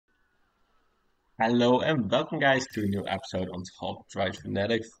Hello and welcome guys to a new episode on Top Drive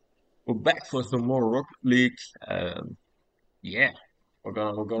Fanatics. We're back for some more Rocket League. Um, yeah, we're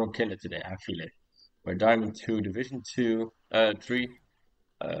gonna kill it today. I feel it. We're diving to Division 3.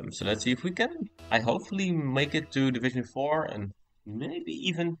 So let's see if we can. I hopefully make it to Division 4 and maybe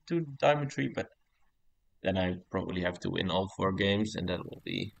even to Diamond 3. But then I probably have to win all 4 games, and that will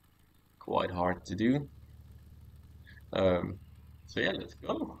be quite hard to do. Um, so yeah, let's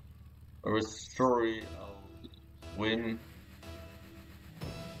go. Or story, I'll win.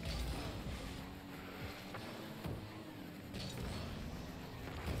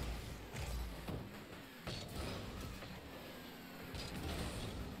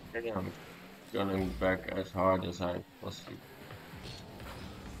 Yeah, I'm gunning back as hard as I possibly.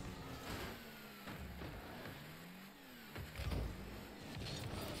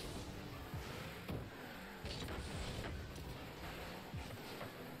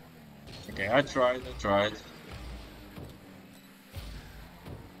 Okay, I tried.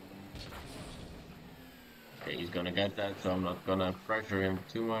 Okay, he's gonna get that, so I'm not gonna pressure him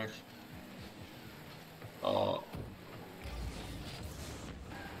too much. Oh,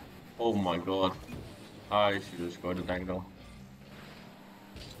 oh my god. I should have scored a dangle.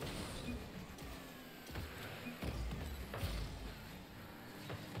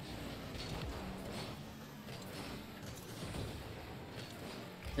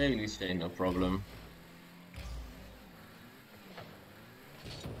 Daily say no problem.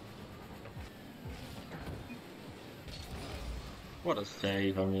 What a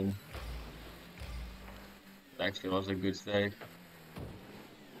save, I mean. It actually was a good save.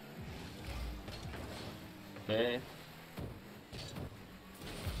 Okay.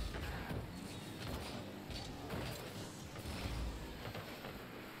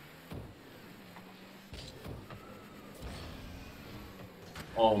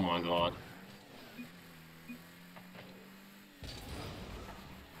 Oh my god.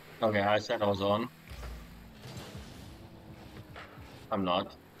 Okay, I said I was on. I'm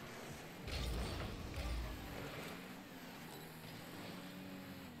not.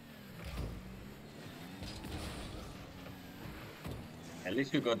 At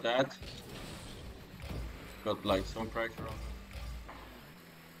least you got that. Got like some pressure on.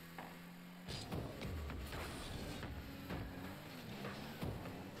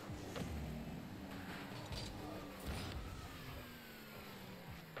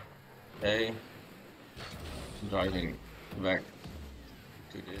 Okay. Driving back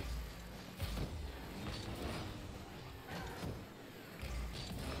to this.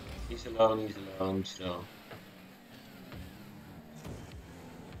 He's alone, so.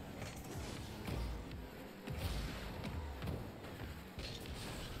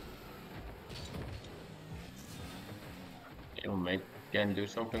 It'll make can do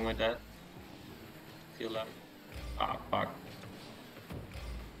something with that. Feel like fuck.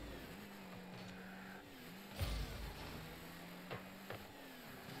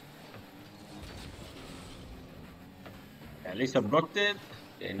 At least I blocked it.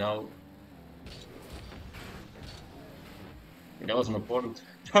 Okay, now that was an important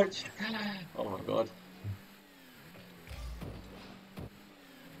touch. Oh my god.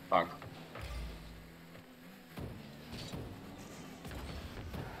 Fuck.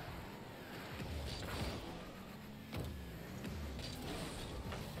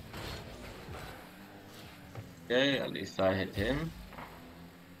 Okay, at least I hit him.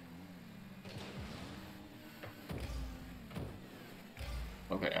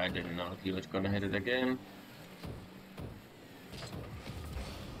 Okay, I didn't know he was gonna hit it again.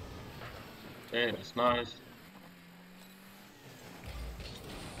 Okay, that's nice.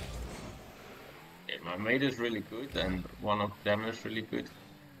 Okay, my mate is really good and one of them is really good.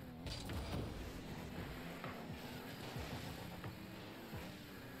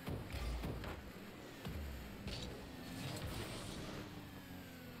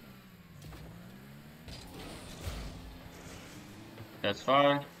 That's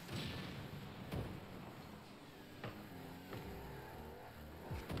fine.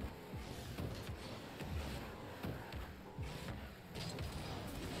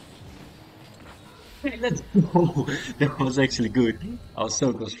 Hey, let's go. That was actually good. I was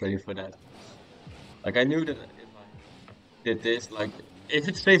so constrained for that. Like I knew that if I did this, like if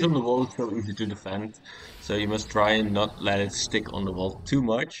it stays on the wall, it's so easy to defend. So you must try and not let it stick on the wall too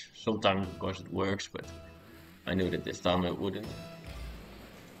much. Sometimes, of course, it works, but I knew that this time it wouldn't.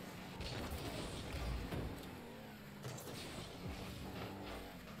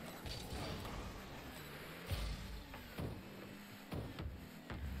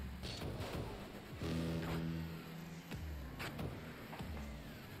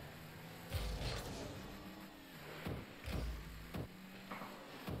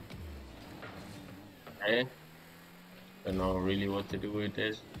 Okay. Don't know really what to do with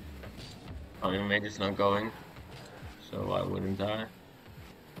this. Oh, your mate is not going, so I wouldn't die.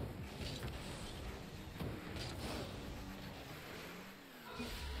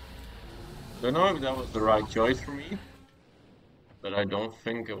 Don't know if that was the right choice for me, but I don't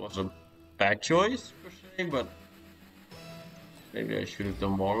think it was a bad choice per se, but maybe I should have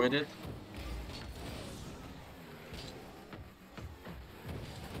done more with it.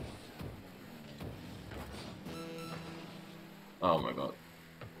 Oh my god.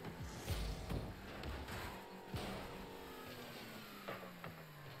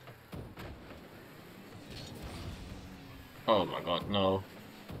 Oh my god, no.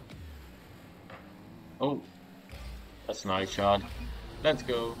 Oh, that's a nice shot. Let's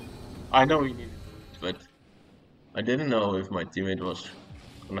go. I know he needed it, but I didn't know if my teammate was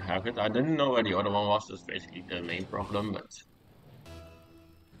gonna have it. I didn't know where the other one was. That's basically the main problem, but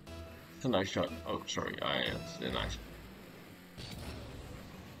it's a nice shot. Oh, sorry, it's a nice.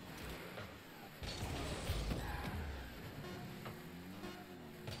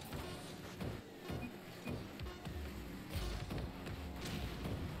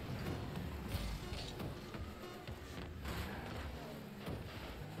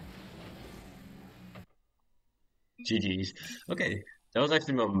 GG's. Okay, that was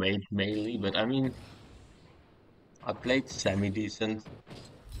actually my main mainly, but I mean, I played semi-decent.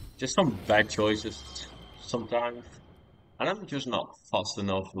 Just some bad choices sometimes. And I'm just not fast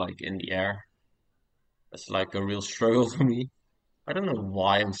enough, like in the air. It's like a real struggle for me. I don't know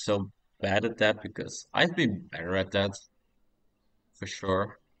why I'm so bad at that because I've been better at that for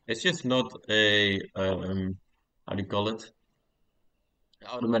sure. It's just not a how do you call it?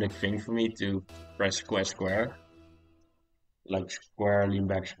 Automatic thing for me to press square square, like square lean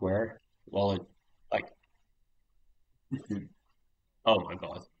back square. Well, it like oh my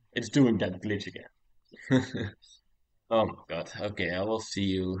god, it's doing that glitch again. Oh my god. Okay, I will see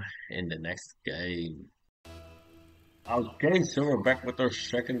you in the next game. Okay, so we're back with our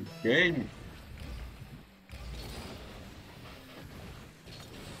second game.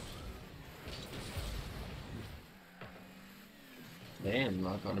 Okay, I'm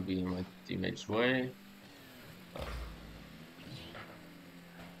not gonna be in my teammate's way. Uh,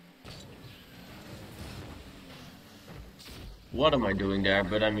 what am I doing there?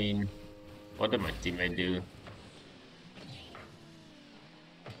 But I mean, what did my teammate do?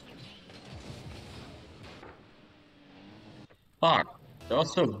 Fuck. That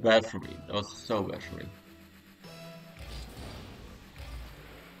was so bad for me. That was so bad for me.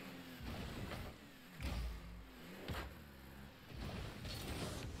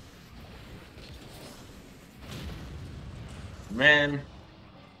 Man.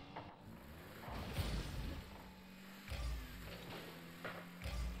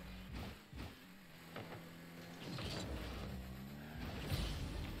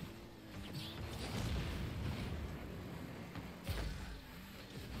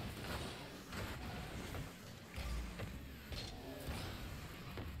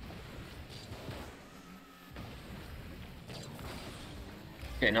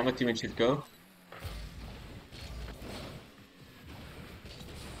 Okay, now my teammate should go.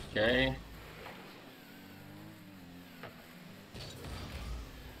 Okay.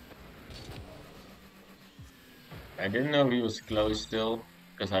 I didn't know he was close still,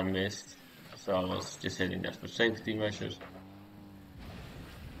 because I missed. So I was just hitting that for safety measures.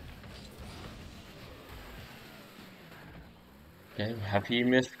 Okay, I'm happy he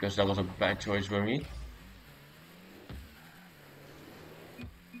missed, because that was a bad choice for me.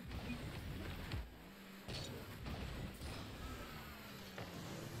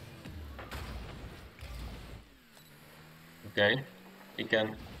 Okay, he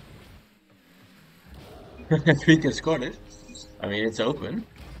can. If he can score it, I mean, it's open.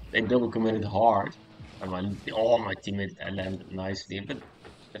 They double committed hard. And all my teammates landed nicely, but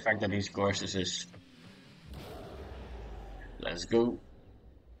the fact that he scores is just, let's go.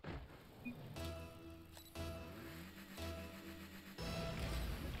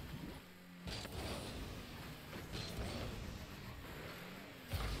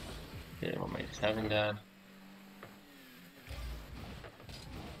 Okay, my mate is having that.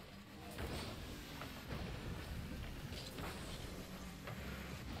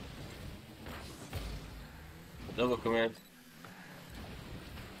 Double commit.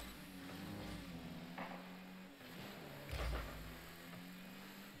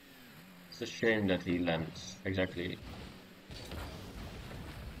 It's a shame that he lands exactly.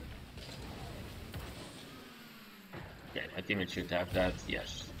 Yeah, my teammate should have that,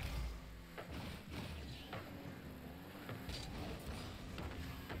 yes.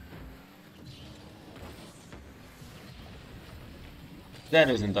 That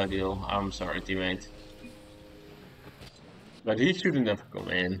isn't ideal. I'm sorry, teammate. But he shouldn't have come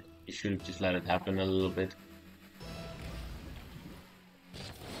in. He should have just let it happen a little bit.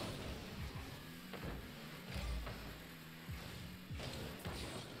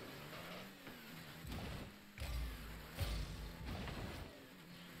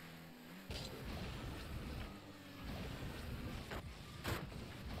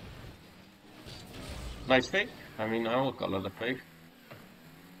 Nice fake. I mean, I will call it a fake.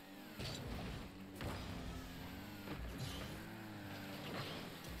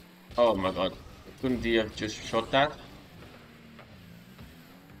 Oh my god. Couldn't he have just shot that?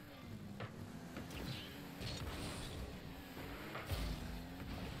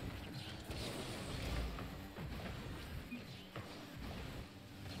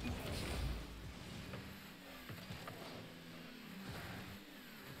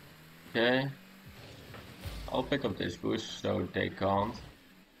 Okay. I'll pick up this boost so they can't.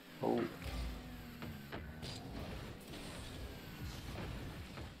 Oh.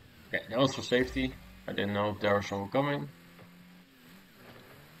 Okay, that was for safety. I didn't know if there was someone coming.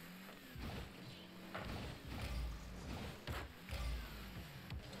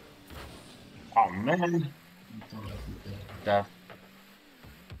 Oh man. That.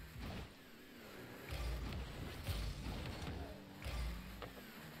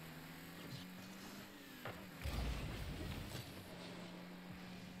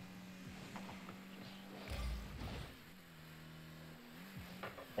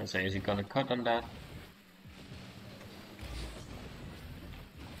 I say, is he gonna cut on that?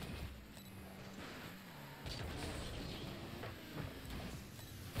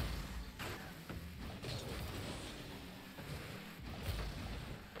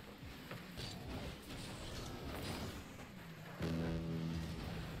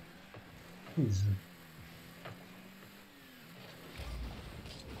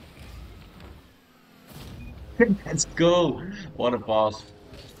 Let's go! What a pass.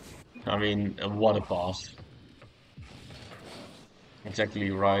 I mean, what a pass.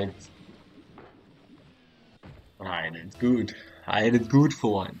 Exactly right. I had it good. I had it good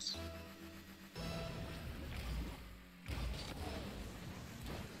for once.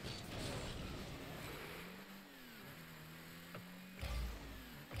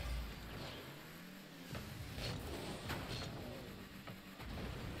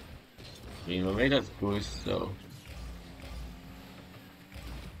 I mean, we made that boost, so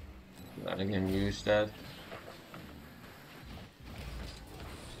letting him use that.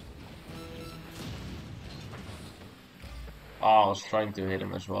 Oh, I was trying to hit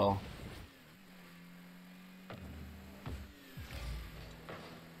him as well.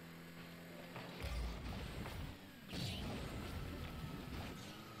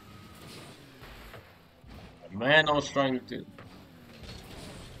 Man, I was trying to.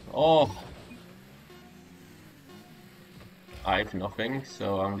 Oh, I have nothing,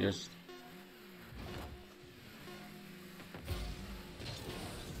 so I'm just.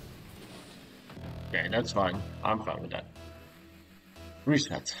 Okay, that's fine. I'm fine with that.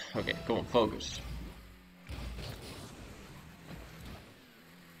 Reset. Okay, come on, focus.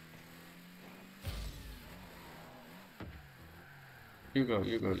 You go,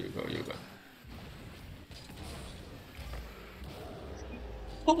 you go, you go, you go.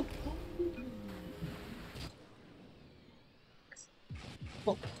 Oh,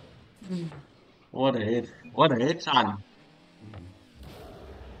 oh. What a hit. What a hit, son.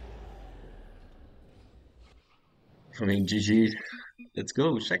 I mean, GG. Let's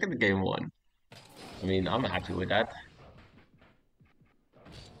go. Second game one. I mean, I'm happy with that.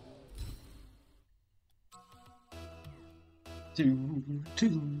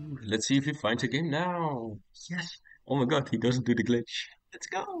 2-2. Let's see if he finds a game now. Yes. Oh my god, he doesn't do the glitch. Let's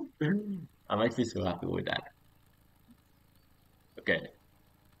go. I'm actually so happy with that. Okay,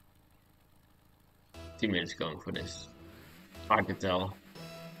 teammate is going for this. I can tell.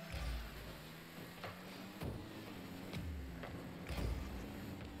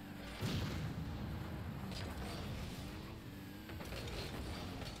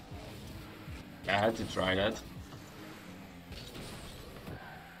 I had to try that.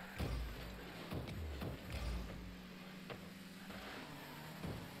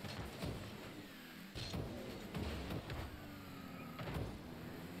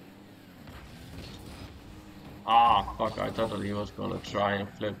 Ah, fuck, I thought that he was gonna try and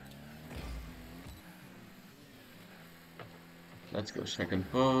flip. Let's go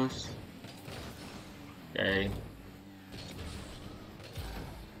second post. Okay.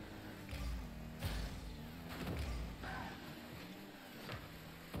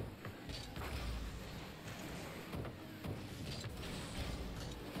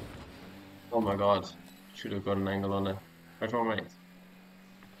 Oh my god. Should have got an angle on it. Where's my mate?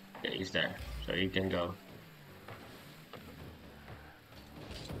 Yeah, he's there. So he can go.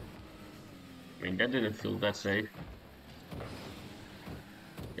 I mean, that didn't feel that safe.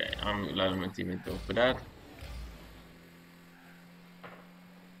 Okay, I'm letting my teammate go for that.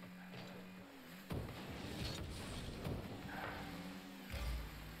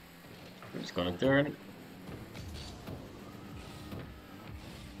 I'm just gonna turn.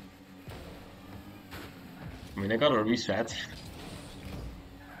 I mean, I gotta reset.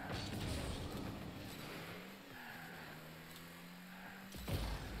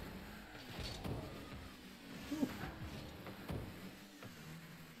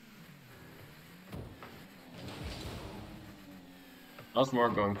 I was more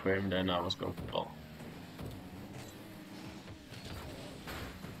going for him than I was going for Paul.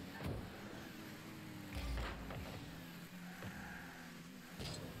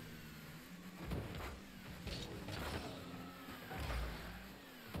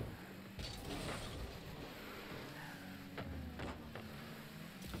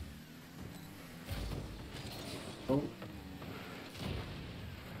 Oh.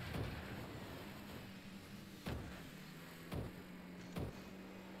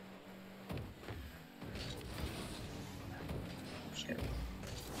 Shit.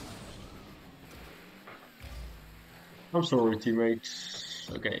 I'm sorry, teammates.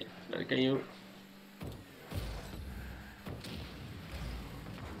 Okay, can you?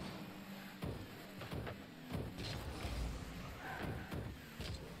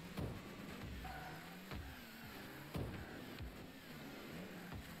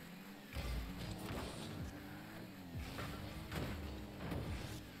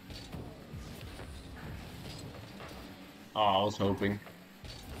 Oh, I was hoping.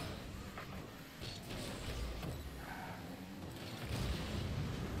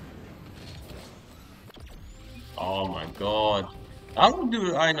 Oh my god. How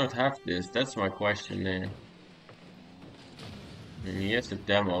do I not have this? That's my question there. He has the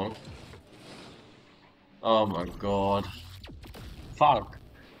demo. Oh my god. Fuck.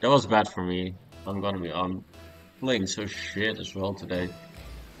 That was bad for me. I'm playing so shit as well today.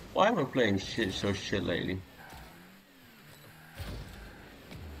 Why am I playing so shit lately?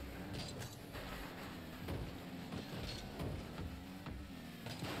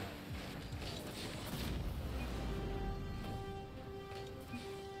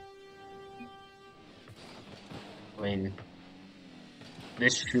 I mean,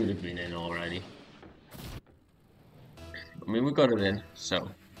 this should have been in already. I mean, we got it in, so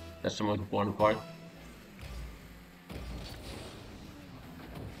that's the most important part.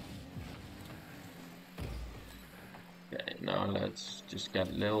 Okay, now let's just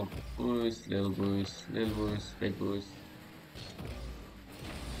get little boost, little boost, little boost, big boost.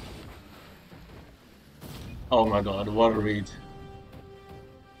 Oh my god, what a read.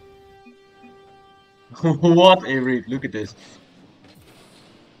 What a read, look at this.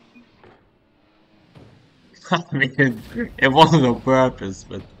 I mean, it wasn't on purpose,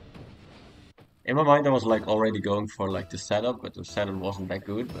 but in my mind I was like already going for like the setup, but the setup wasn't that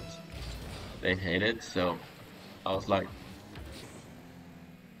good, but they hate it, so I was like,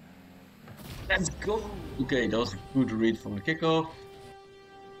 let's go! Okay, that was a good read from the kickoff.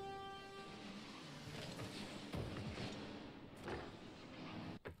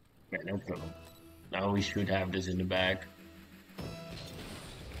 Yeah, no problem. Now we should have this in the bag.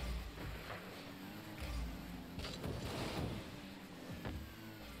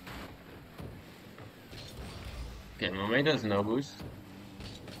 Okay, my mate has no boost.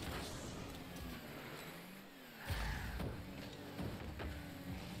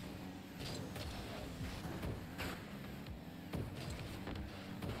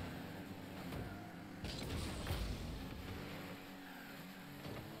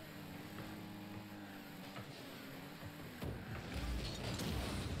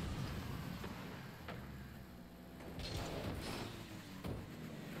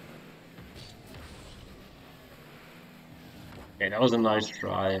 Okay, that was a nice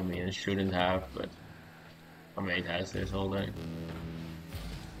try. I mean, it shouldn't have, but my mate has this all day.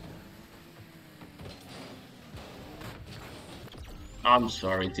 I'm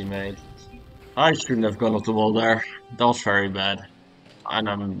sorry, teammate. I shouldn't have gone off the wall there. That was very bad. And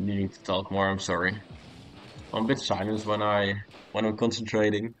I'm needing to talk more, I'm sorry. I'm a bit silent when I'm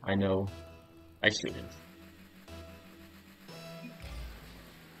concentrating. I know I shouldn't.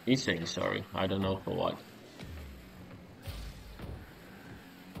 He's saying sorry. I don't know for what.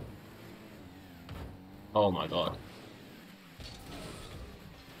 Oh my god.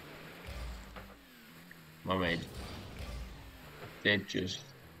 My mate. They just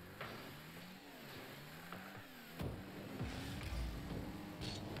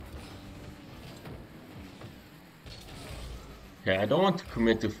Okay, I don't want to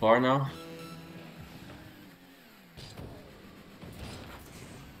commit too far now.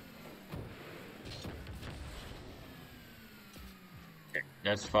 Okay,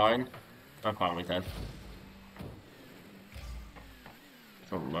 that's fine. I'm fine with that.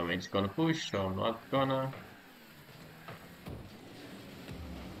 So my mate's gonna push, so I'm not gonna.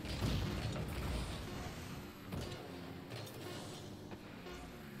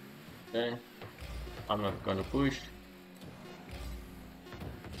 Okay, I'm not gonna push.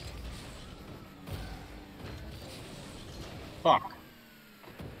 Fuck.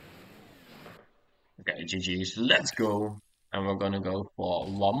 Okay, GG's, let's go. And we're gonna go for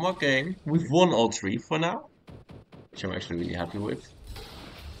one more game. We've won all three for now, which I'm actually really happy with.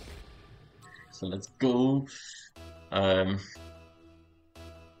 So let's go. Um,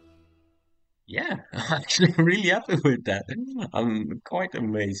 yeah, I'm actually really happy with that. I'm quite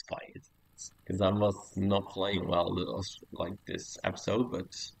amazed by it. Because I was not playing well like this episode,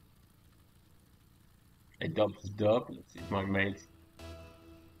 but a dub is dub. Let's see if my mate.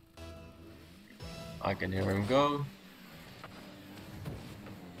 I can hear him go.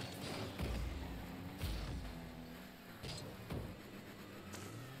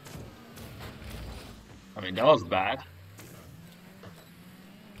 I mean, that was bad.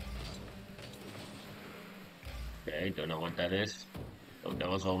 Okay, don't know what that is. Oh, that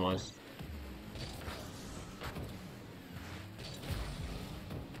was almost.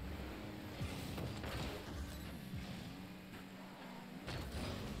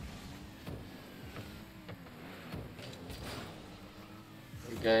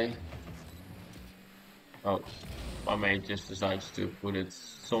 Okay. Oh, my mate just decides to put it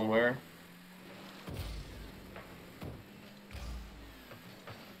somewhere.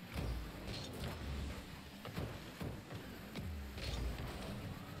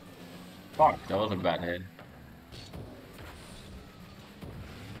 Fuck, that was a bad hit.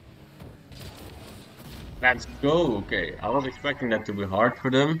 Let's go. Okay, I was expecting that to be hard for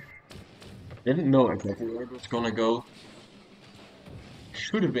them. Didn't know exactly where it was gonna go.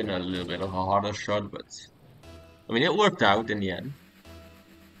 Should have been a little bit of a harder shot, but I mean, it worked out in the end.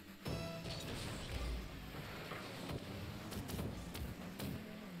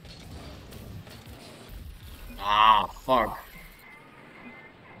 Ah, fuck.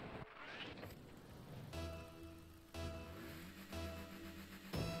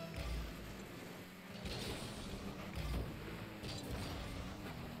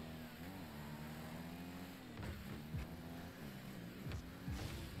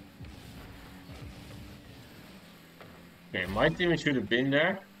 Okay, my team should have been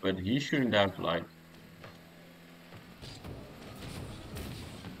there, but he shouldn't have, like,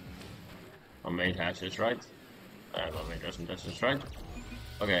 my mate has his right. My mate doesn't have his right.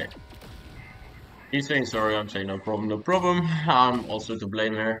 Okay. He's saying sorry, I'm saying no problem, no problem. I'm also to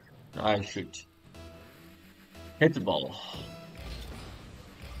blame here. I should hit the ball.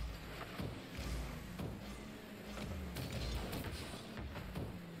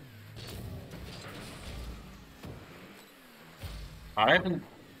 I haven't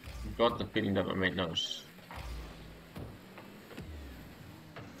got the feeling that my mate knows.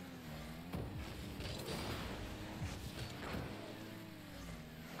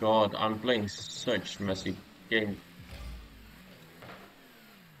 God, I'm playing such messy game.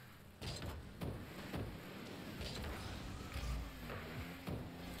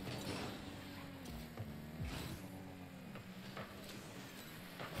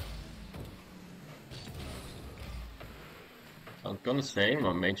 I'm gonna say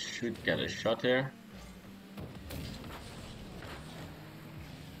my mate should get a shot here.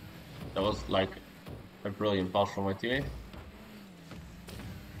 That was like a brilliant pass from my teammate.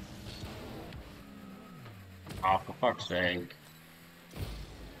 Ah, for fuck's sake.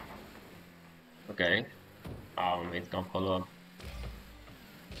 Okay. Ah, my mate can't follow up.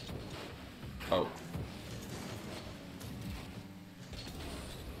 Oh.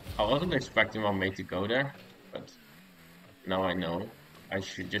 I wasn't expecting my mate to go there, but now I know. I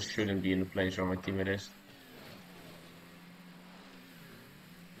shouldn't be in the place where my teammate is.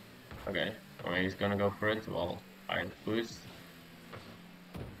 Okay. I mean, he's gonna go for it. Well, I boost.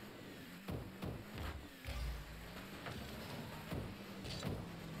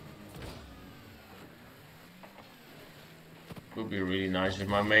 Would be really nice if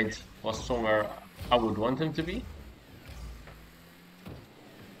my mate was somewhere I would want him to be.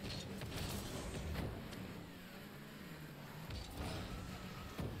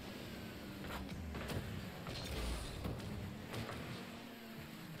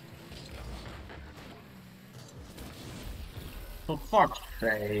 For fuck's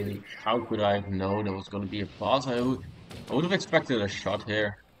sake, how could I have known there was gonna be a pass? I would have expected a shot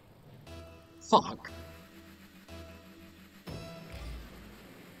here. Fuck.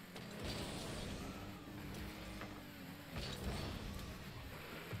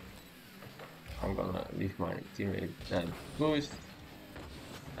 I'm gonna leave my teammate then boost.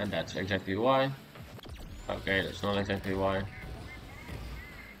 And that's exactly why. Okay, that's not exactly why.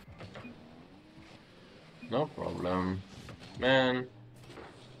 No problem. Man.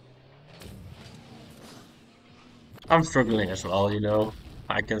 I'm struggling as well, you know.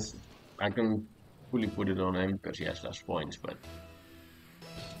 I can I can fully put it on him because he has less points, but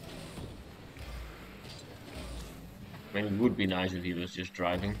I mean it would be nice if he was just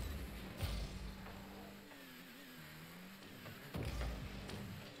driving.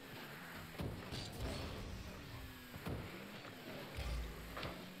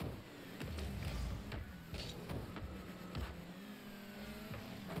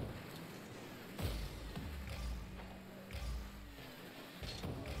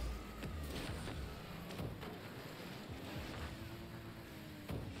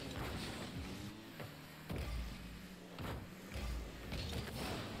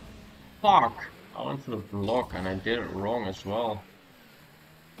 Fuck! I went for the block and I did it wrong as well.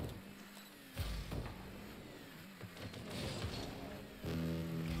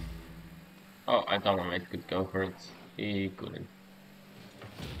 Oh, I thought my mate could go for it. He couldn't.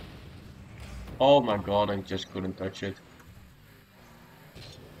 Oh my god, I just couldn't touch it.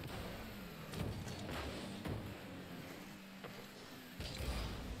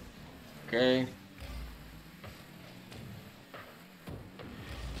 Okay.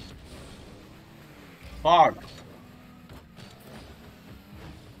 Fuck!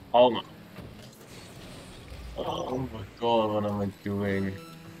 Oh my. Oh my god, what am I doing?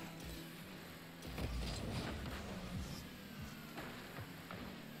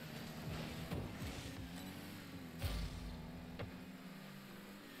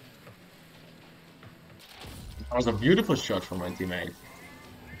 That was a beautiful shot from my teammate.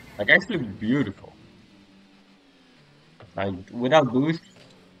 Like actually beautiful. Like without boost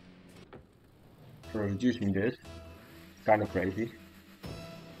for reducing this. Kind of crazy.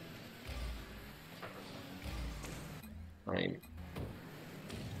 I mean,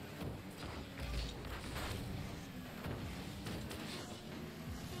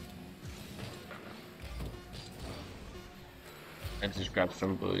 let's just grab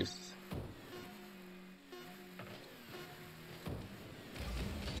some boosts.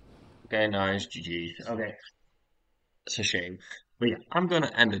 Okay, nice, GG's. Okay, it's a shame. But yeah, I'm gonna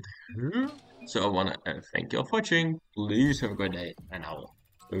end it here. So I wanna thank you all for watching. Please have a great day, and I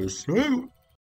will see you.